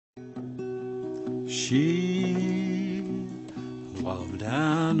She loved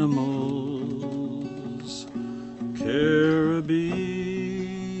animals, Caribbean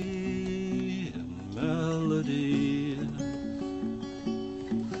melody,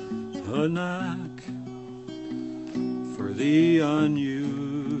 a knack for the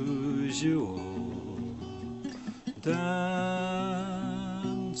unusual, dancing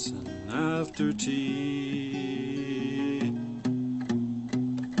after tea.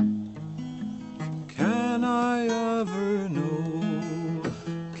 Can I ever know,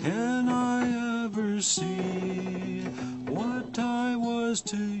 can I ever see what I was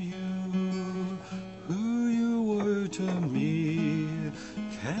to you, who you were to me?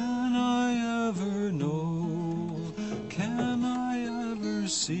 Can I ever know, can I ever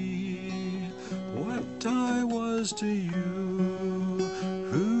see what I was to you,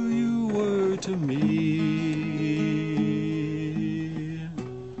 who you were to me?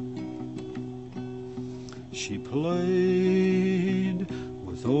 She played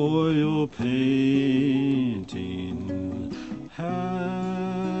with oil painting, happy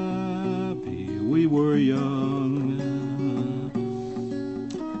we were young.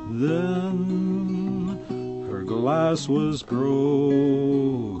 Then her glass was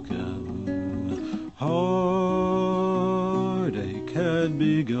broken, heartache had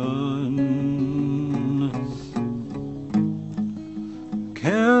begun.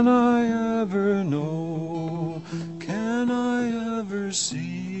 Can I ever know, can I ever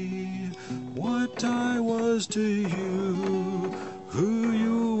see what I was to you, who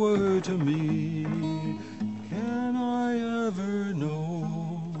you were to me? Can I ever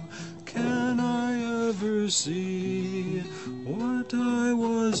know, can I ever see what I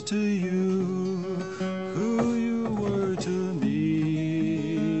was to you, who you were to me?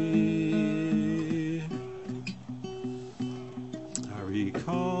 I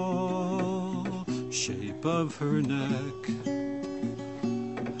recall shape of her neck,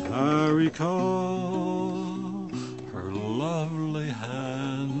 I recall her lovely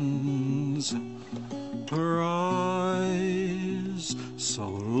hands, her eyes so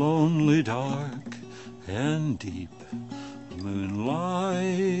lonely dark and deep,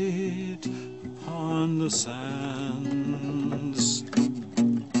 moonlight upon the sands.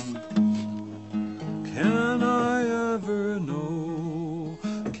 Can I ever know,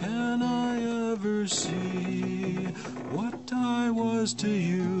 can I ever see what I was to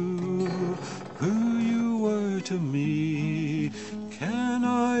you, who you were to me? Can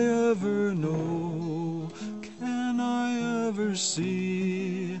I ever know, can I ever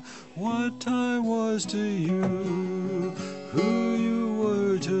see what I was to you, who you